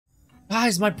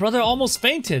Guys, my brother almost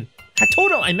fainted. I told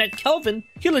him I met Kelvin.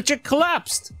 He legit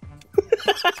collapsed. What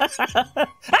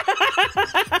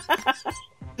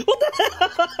the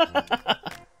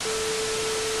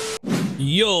hell?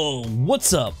 Yo,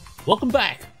 what's up? Welcome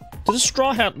back to the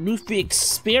Straw Hat Luffy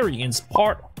Experience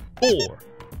Part 4.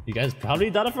 You guys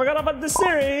probably thought I forgot about this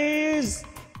series.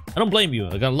 I don't blame you.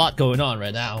 I got a lot going on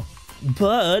right now.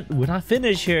 But we're not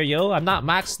finished here, yo. I'm not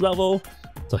max level.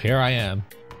 So here I am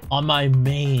on my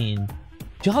main.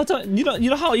 You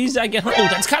know how easy I get. Oh,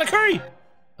 that's Katakuri.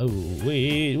 Oh,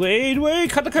 wait,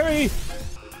 cut the curry.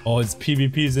 Oh, it's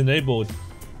PvP is enabled.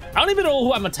 I don't even know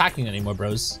who I'm attacking anymore,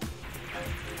 bros.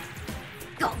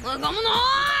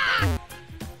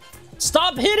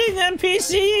 Stop hitting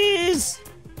NPCs!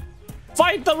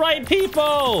 Fight the right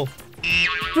people!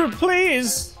 Dude,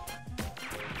 please!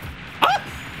 Ah!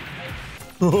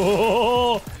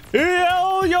 Oh,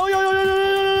 yo!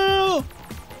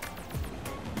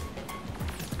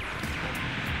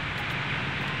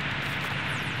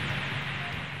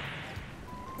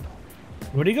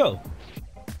 Where'd he go?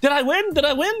 Did I win? Did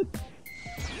I win?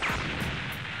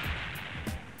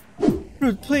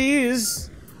 Dude, please.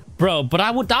 Bro, but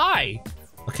I will die.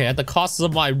 Okay, at the cost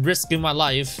of my risking my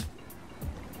life,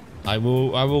 I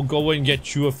will go and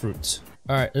get you a fruit.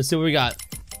 All right, let's see what we got.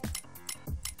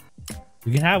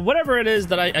 We can have whatever it is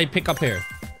that I pick up here.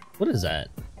 What is that?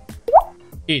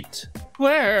 It.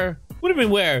 Where? What do you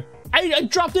mean where? I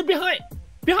dropped it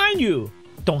behind you.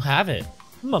 Don't have it.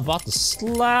 I'm about to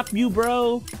slap you,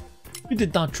 bro. You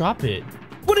did not drop it.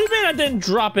 What do you mean I didn't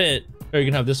drop it? Or you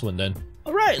can have this one then.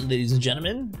 All right, ladies and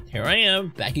gentlemen, here I am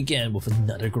back again with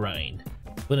another grind.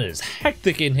 But it is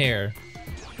hectic in here.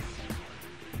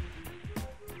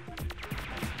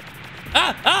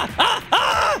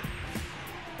 Ah!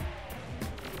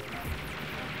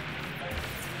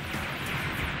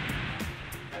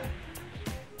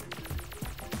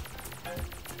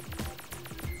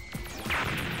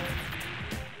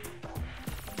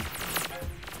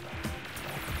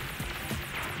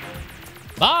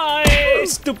 Bye,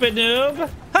 stupid noob.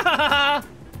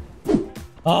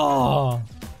 Oh,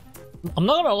 I'm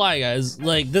not gonna lie, guys.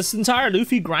 Like, this entire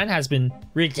Luffy grind has been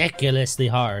ridiculously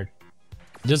hard.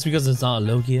 Just because it's not a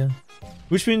Logia,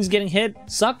 which means getting hit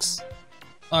sucks.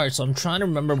 All right, so I'm trying to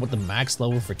remember what the max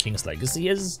level for King's Legacy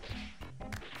is.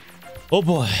 Oh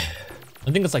boy, I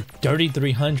think it's like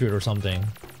 3,300 or something.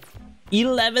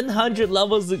 1,100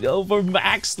 levels to go for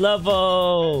max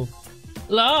level.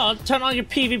 Lord, turn on your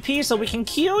PvP so we can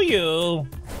kill you.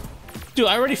 Dude,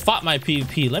 I already fought my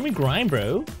PvP. Let me grind,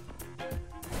 bro.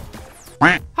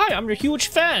 Hi, I'm your huge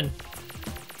fan.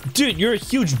 Dude, you're a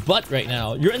huge butt right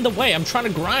now. You're in the way. I'm trying to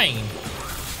grind.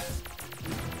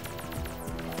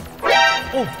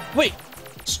 Oh, wait.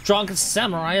 Strongest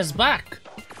Samurai is back.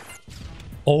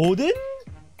 Odin?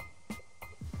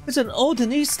 It's an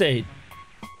Odin estate.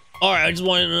 Alright, I just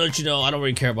wanted to let you know I don't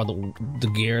really care about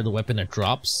the gear, the weapon that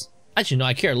drops. Actually, no,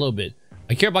 I care a little bit.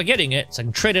 I care about getting it, so I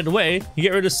can trade it away. You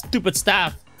get rid of stupid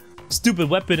staff, stupid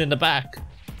weapon in the back.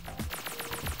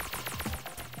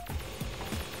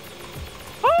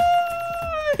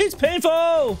 Ah, it's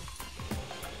painful.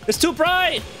 It's too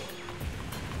bright.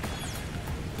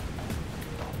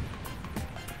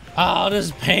 Oh, this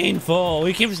is painful.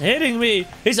 He keeps hitting me.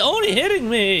 He's only hitting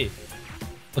me.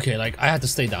 Okay, like, I have to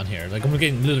stay down here. Like, I'm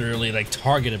getting literally, like,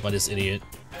 targeted by this idiot.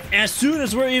 As soon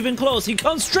as we're even close, he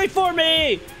comes straight for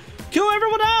me! Kill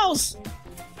everyone else!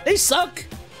 They suck!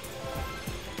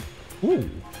 Ooh.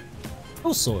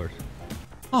 No sword.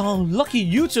 Oh, lucky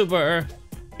YouTuber!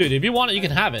 Dude, if you want it, you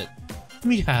can have it.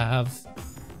 We have.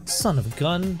 Son of a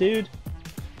gun, dude.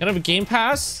 Can I have a game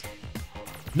pass?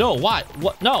 No, what?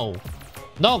 What? No.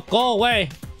 No, go away.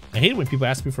 I hate it when people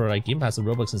ask me for like game pass and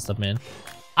Roblox and stuff, man.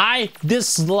 I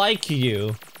dislike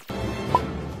you.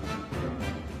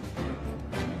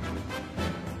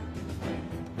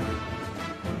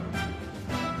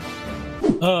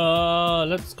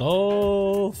 Let's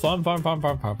go. Farm.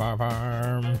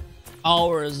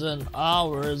 Hours and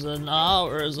hours and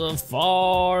hours of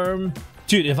farm.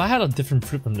 Dude, if I had a different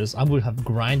fruit from this, I would have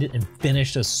grinded and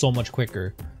finished this so much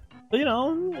quicker. But you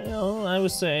know, I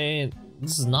would say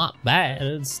this is not bad.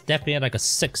 It's definitely like a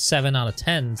 6, 7 out of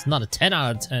 10. It's not a 10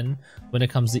 out of 10 when it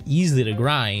comes to easily to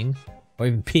grind or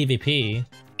even PvP.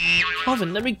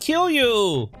 Kelvin, let me kill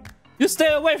you. You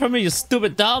stay away from me, you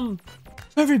stupid dumb.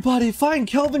 Everybody find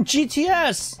Kelvin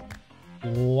GTS!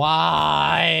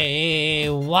 Why?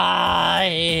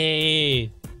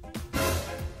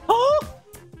 Oh!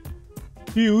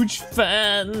 Huge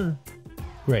fan!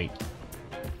 Great.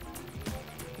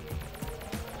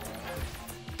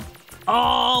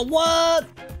 Oh, what?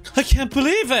 I can't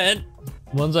believe it!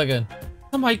 1 second.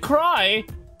 I might cry.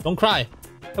 Don't cry.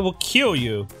 I will kill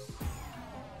you.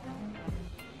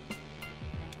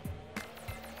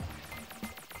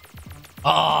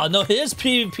 Oh, no, his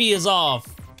PvP is off.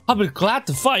 I'll be glad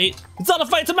to fight. It's not a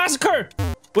fight, it's a massacre.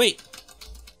 Wait.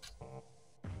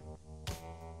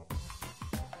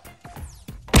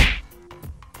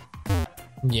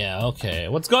 Yeah, okay.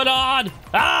 What's going on?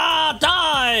 Ah,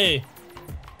 die!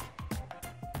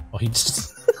 Oh, he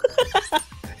just...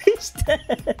 He's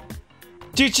dead.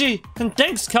 GG, and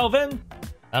thanks, Kelvin.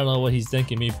 I don't know what he's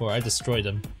thanking me for. I destroyed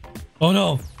him. Oh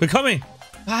no, they're coming.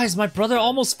 Guys, my brother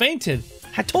almost fainted.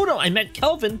 I told him I met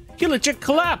Kelvin. He legit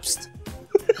collapsed.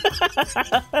 What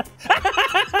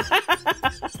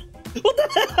the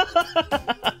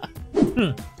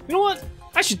hell? You know what?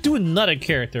 I should do another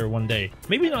character one day.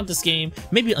 Maybe not this game.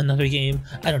 Maybe another game.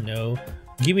 I don't know.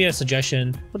 Give me a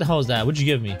suggestion. What the hell is that? What'd you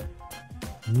give me?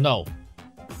 No.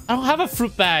 I don't have a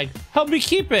fruit bag. Help me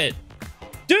keep it.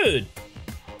 Dude.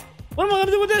 What am I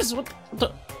gonna do with this? What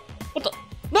the?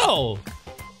 No.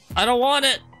 I don't want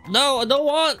it. No, I don't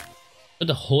want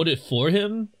to hold it for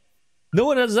him. No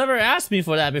one has ever asked me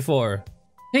for that before.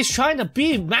 He's trying to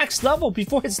be max level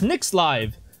before his next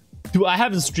live. Dude, I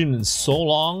haven't streamed in so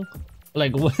long.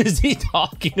 Like, what is he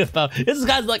talking about? This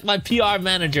guy's like my PR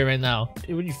manager right now.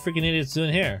 Hey, what are you freaking idiots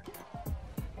doing here?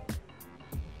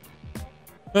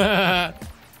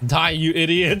 Die, you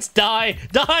idiots! Die!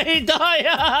 Die! Die!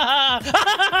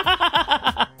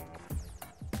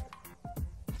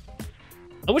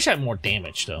 I wish I had more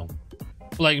damage though.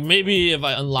 Like, maybe if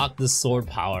I unlocked this sword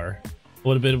power,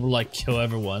 would have been able to like kill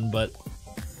everyone, but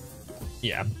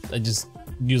yeah, I just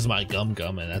use my gum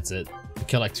and that's it. I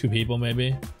kill like 2 people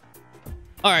maybe.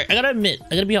 Alright, I gotta admit,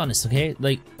 I gotta be honest, okay?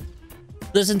 Like,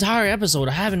 this entire episode,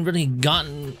 I haven't really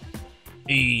gotten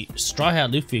a Straw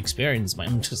Hat Luffy experience.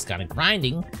 I'm just kind of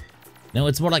grinding. No,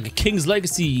 it's more like a King's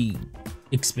Legacy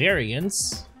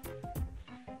experience.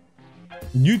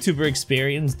 YouTuber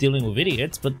experience dealing with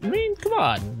idiots, but I mean, come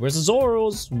on. Where's the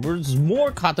Zoros? Where's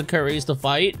more Katakuris to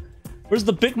fight? Where's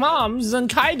the Big Moms and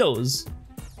Kaidos?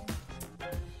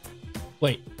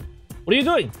 Wait, what are you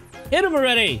doing? Hit him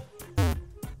already!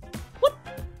 What?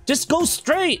 Just go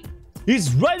straight!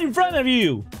 He's right in front of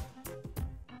you!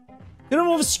 Hit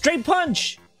him with a straight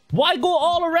punch! Why go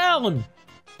all around?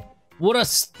 What a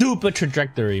stupid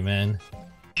trajectory, man.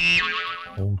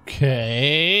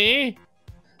 Okay.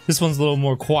 This one's a little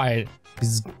more quiet.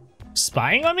 He's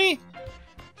spying on me?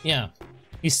 Yeah,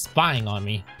 he's spying on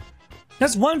me.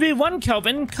 That's 1v1,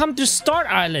 Kelvin. Come to Start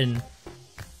Island.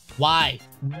 Why?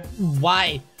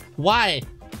 Why? Why?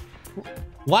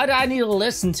 Why do I need to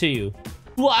listen to you?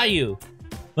 Who are you?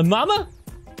 My mama?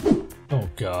 Oh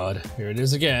god, here it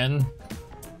is again.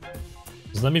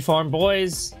 Just let me farm,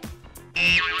 boys.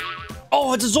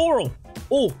 Oh, it's a Zoro!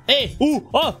 Oh, hey! Ooh!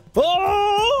 Oh!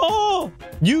 Oh!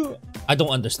 You... I don't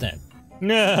understand.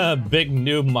 Nah, big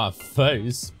noob my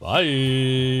face.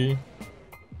 Bye.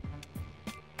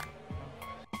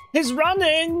 He's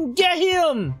running! Get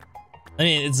him! I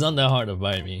mean, it's not that hard to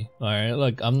find me. Alright,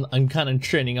 look, I'm kind of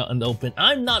training out in the open.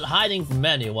 I'm not hiding from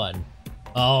anyone.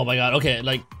 Oh my god, okay,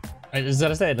 like, I just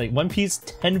gotta say, like, One Piece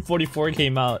 1044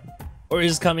 came out, or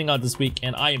is coming out this week,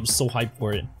 and I am so hyped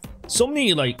for it. So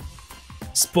many, like,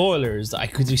 spoilers. I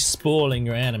could be spoiling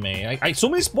your anime. So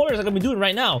many spoilers I could be doing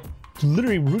right now to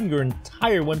literally ruin your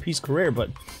entire One Piece career, but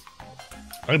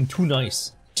I'm too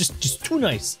nice. Just too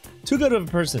nice. Too good of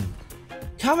a person.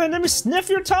 Kelvin, let me sniff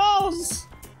your toes!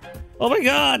 Oh my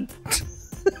god!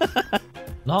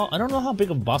 No, I don't know how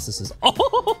big of a boss this is.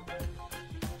 Oh!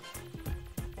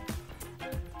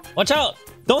 Watch out!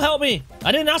 Don't help me!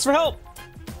 I didn't ask for help!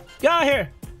 Get out of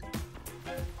here!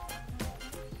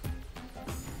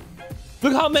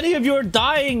 Look how many of you are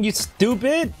dying, you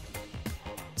stupid!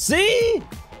 See?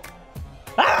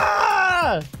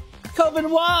 Ah! Kelvin,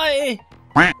 why?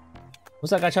 What's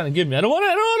that guy trying to give me? I don't want it!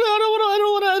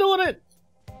 I don't want it!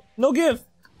 No give!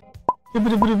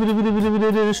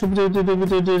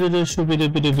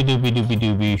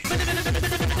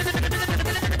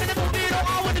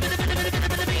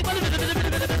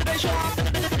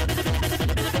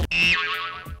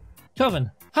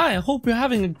 Kelvin, hi, I hope you're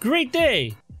having a great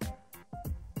day!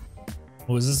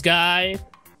 Who is this guy?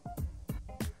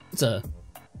 It's a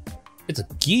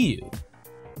Giyu.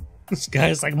 This guy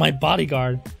is like my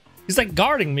bodyguard. He's like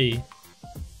guarding me.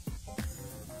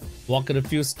 Walking a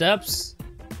few steps.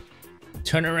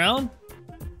 Turn around.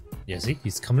 Yeah, see,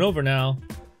 he's coming over now.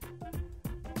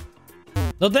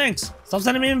 No thanks. Stop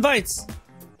sending me invites.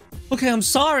 Okay, I'm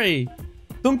sorry.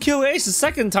 Don't kill Ace a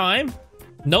second time.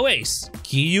 No Ace.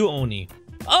 Giyu Oni.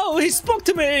 Oh, he spoke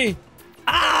to me.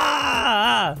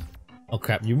 Ah! Oh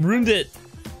crap, you ruined it.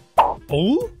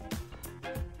 Oh?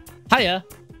 Hiya.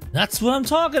 That's what I'm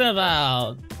talking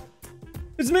about.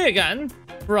 It's me again,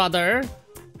 brother.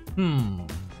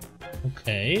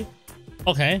 Okay.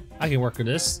 Okay, I can work with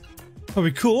this. Are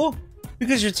we cool?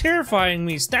 Because you're terrifying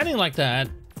me standing like that.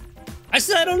 I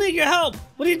said I don't need your help.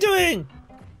 What are you doing?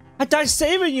 I died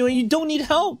saving you and you don't need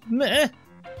help. Meh.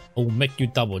 I'll make you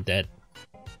double dead.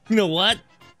 You know what?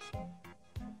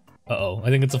 Uh-oh, I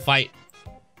think it's a fight.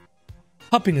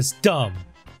 Hopping is dumb.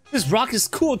 This rock is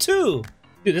cool too.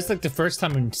 Dude, it's like the first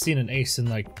time I've seen an ace in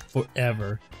like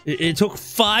forever. It took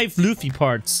 5 Luffy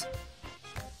parts.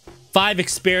 5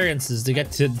 experiences to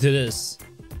get to this.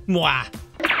 Mwah.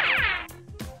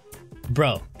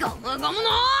 Bro.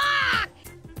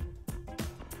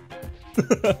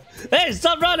 Hey,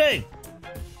 stop running!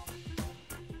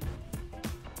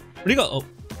 Where'd he go? Oh.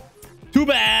 Too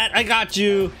bad, I got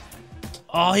you.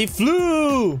 Oh, he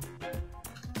flew!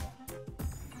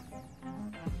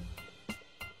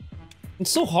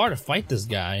 It's so hard to fight this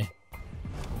guy.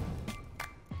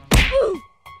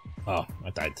 Oh, I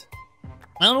died.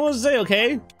 I don't know what to say,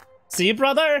 okay? See,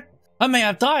 brother? I may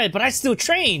have died, but I still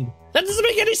trained. That doesn't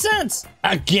make any sense.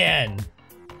 Again.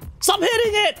 Stop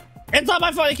hitting it! It's not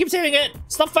my fault, he keeps hitting it.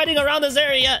 Stop fighting around this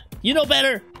area. You know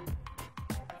better.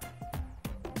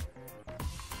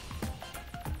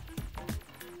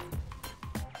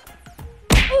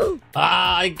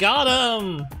 Ah, I got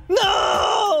him.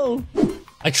 No!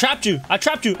 I trapped you. I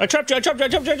trapped you. I trapped you. I trapped you. I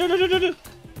trapped you. I trapped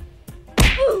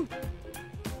you.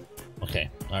 Okay.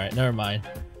 All right. Never mind.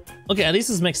 Okay. At least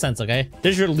this makes sense. Okay.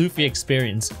 There's your Luffy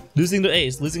experience. Losing to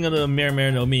Ace. Losing to the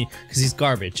Mirror no Me because he's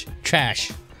garbage.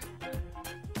 Trash.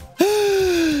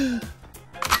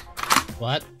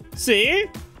 What? See?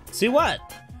 See what?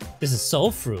 This is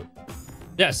soul fruit.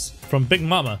 Yes. From Big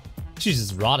Mama. She's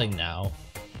just rotting now.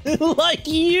 Like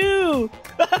you.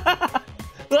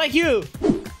 Like you.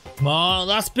 Come on,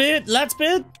 last bit, last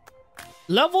bit.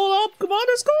 Level up, come on,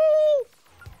 let's go.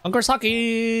 Uncle Saki.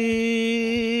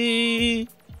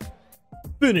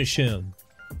 Finish him.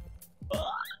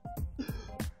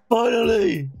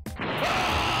 Finally.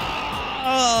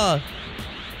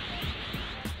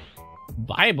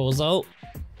 Bye, bozo.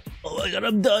 Oh my god,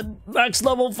 I'm done. Max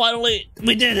level, finally.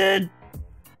 We did it.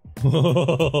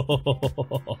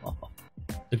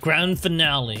 The grand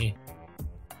finale.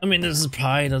 I mean, this is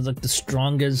probably like the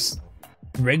strongest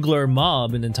regular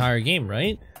mob in the entire game,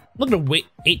 right? I'm not gonna wait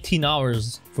 18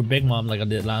 hours for Big Mom like I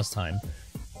did last time.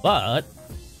 But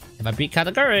if I beat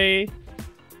Katakuri,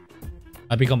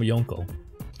 I become a Yonko.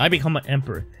 I become an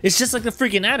emperor. It's just like the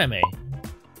freaking anime.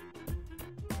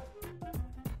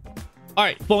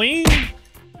 Alright, boing!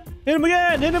 Hit him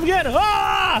again! Hit him again!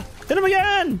 Ah! Hit him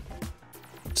again!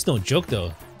 It's no joke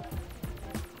though.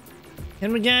 Hit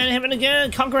him again, hit him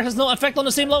again. Conqueror has no effect on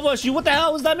the same level as you. What the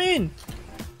hell does that mean?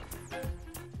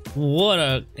 What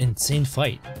a insane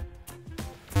fight.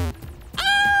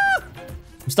 Ah!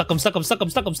 I'm stuck, I'm stuck, I'm stuck, I'm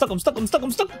stuck, I'm stuck, I'm stuck, I'm stuck,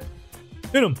 I'm stuck.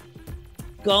 Hit him.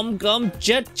 Gum, gum,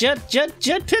 jet,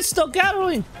 pistol,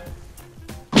 Gatling.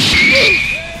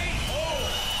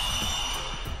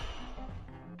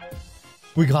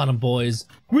 We got him, boys.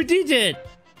 We did it.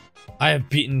 I have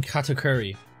beaten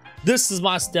Katakuri. This is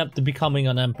my step to becoming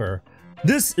an emperor.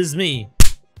 This is me.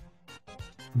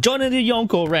 Joining the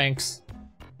Yonko ranks.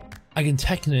 I can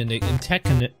technically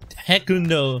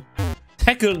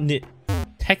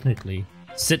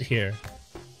sit here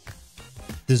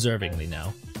deservingly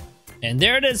now. And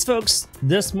there it is, folks.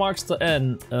 This marks the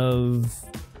end of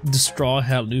the Straw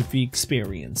Hat Luffy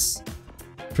experience.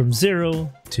 From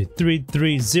 0 to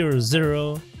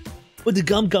 3300 with the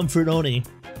Gum Fruit Oni.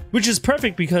 Which is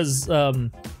perfect because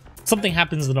something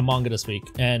happens in the manga this week,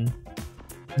 and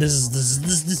it's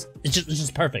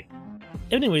just perfect.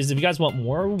 Anyways, if you guys want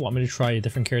more, want me to try a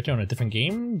different character on a different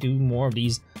game, do more of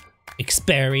these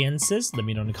experiences, let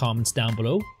me know in the comments down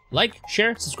below. Like,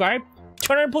 share, subscribe,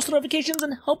 turn on post notifications,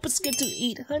 and help us get to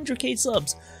 800k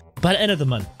subs by the end of the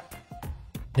month.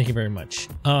 Thank you very much.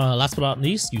 Last but not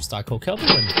least, use code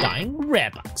Kelvingts when buying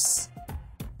Roblox.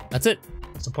 That's it.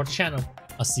 Support the channel.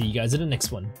 I'll see you guys in the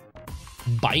next one.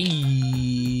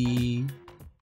 Bye.